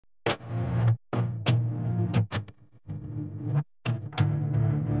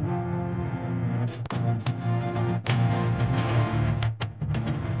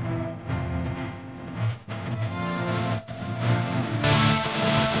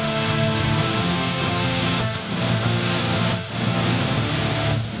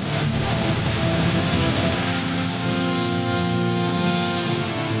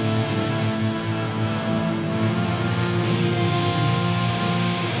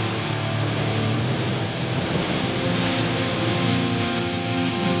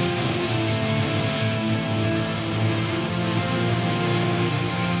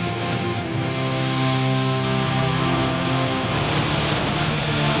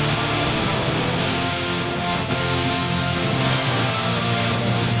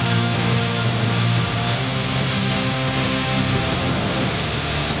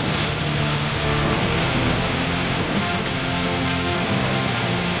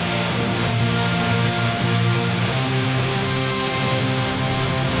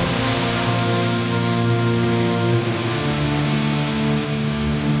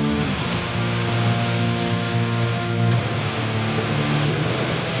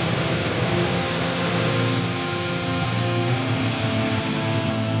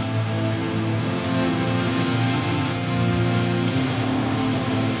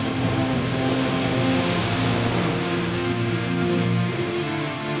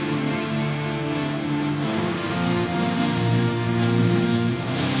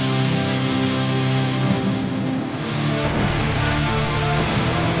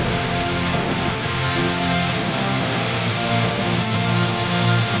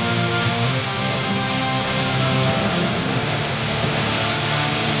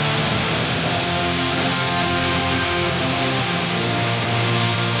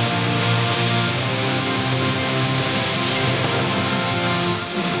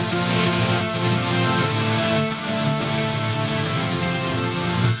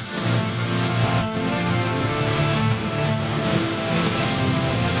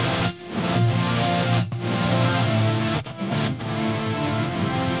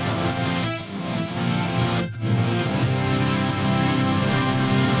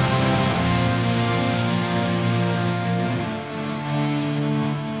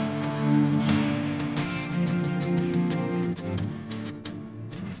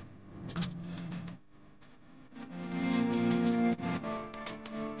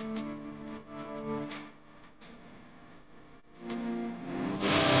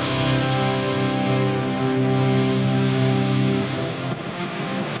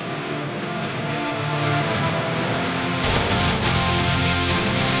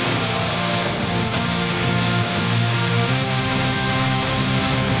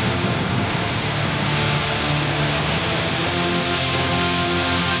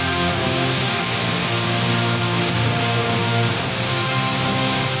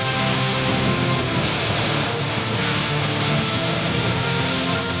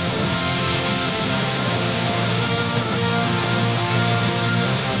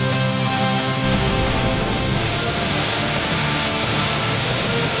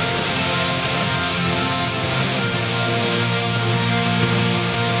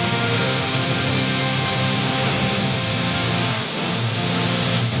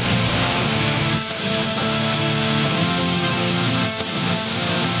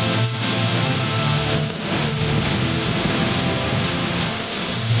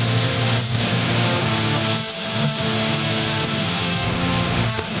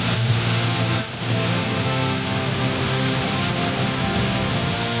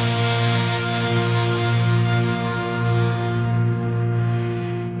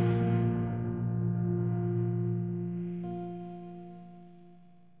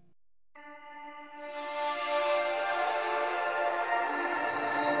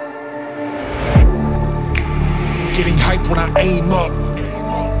when I aim up,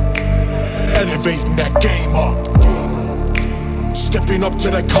 elevating that game up, stepping up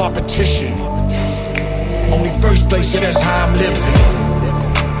to the competition. Only first place, and that's how I'm living.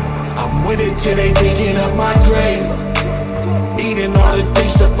 I'm with it till they digging up my grave, eating all the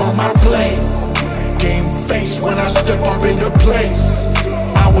things up on my plate. Game face when I step up into place.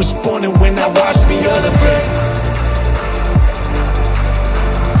 I was born and when I watched me elevate.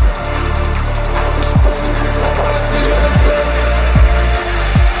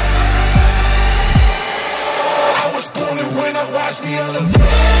 Watch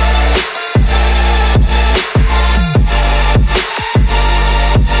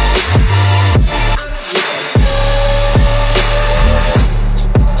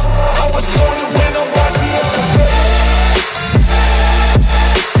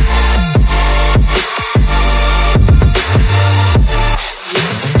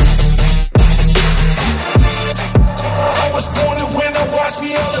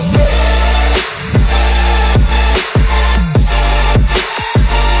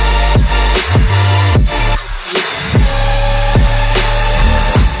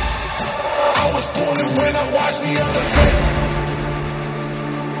me elevate.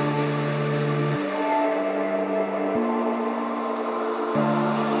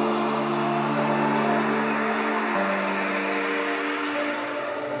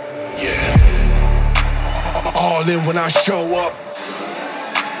 All in when I show up,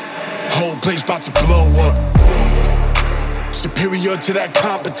 whole place about to blow up. Superior to that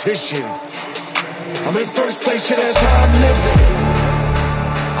competition. I'm in first place, yeah, that's how I'm living.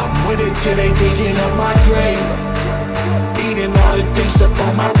 I'm with it till they digging up my grave, eating all the things up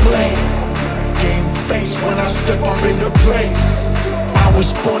on my plate. Game face when I step up into place. I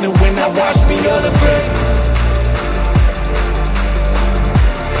was born and when I watched me elevate.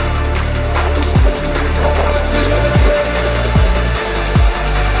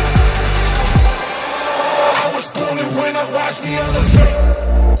 Watch me elevate.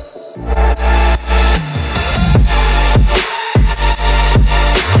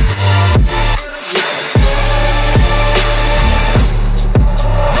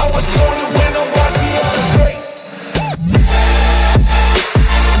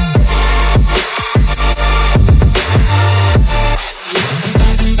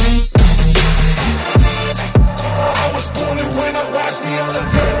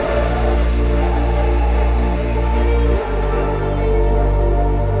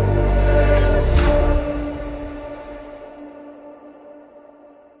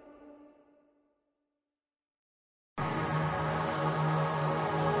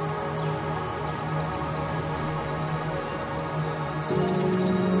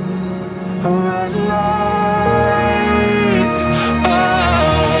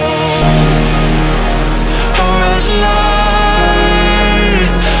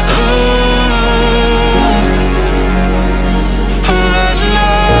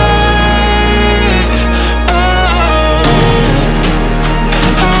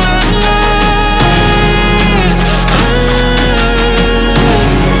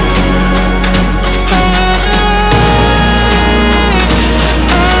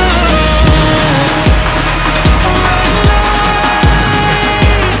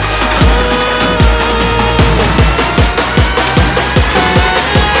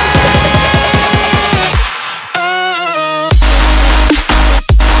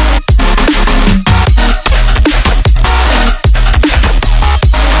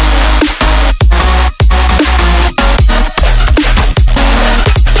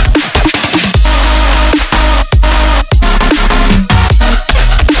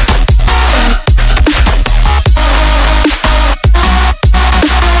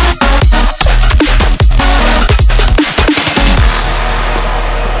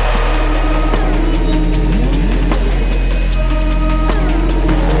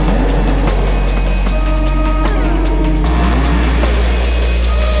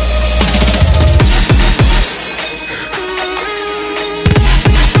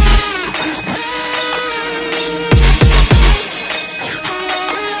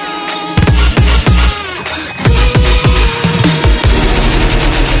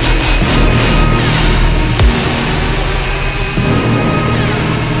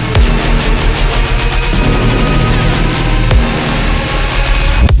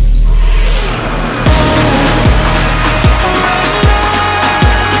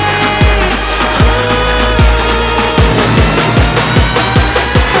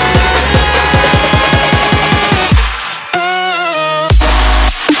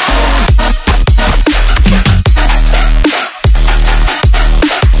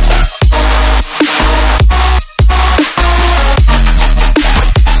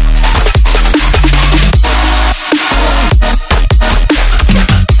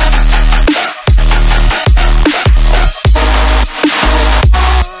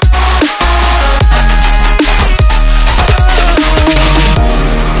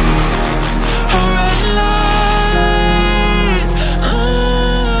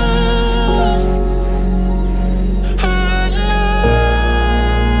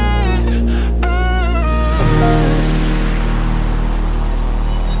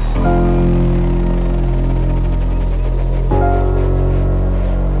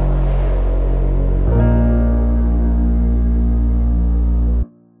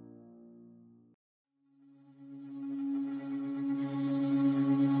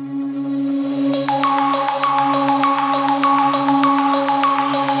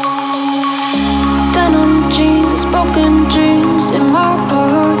 jeans, broken dreams in my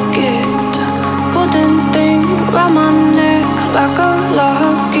pocket. Golden thing round my neck like a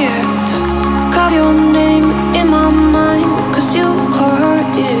locket. Carve your name in my mind, 'cause you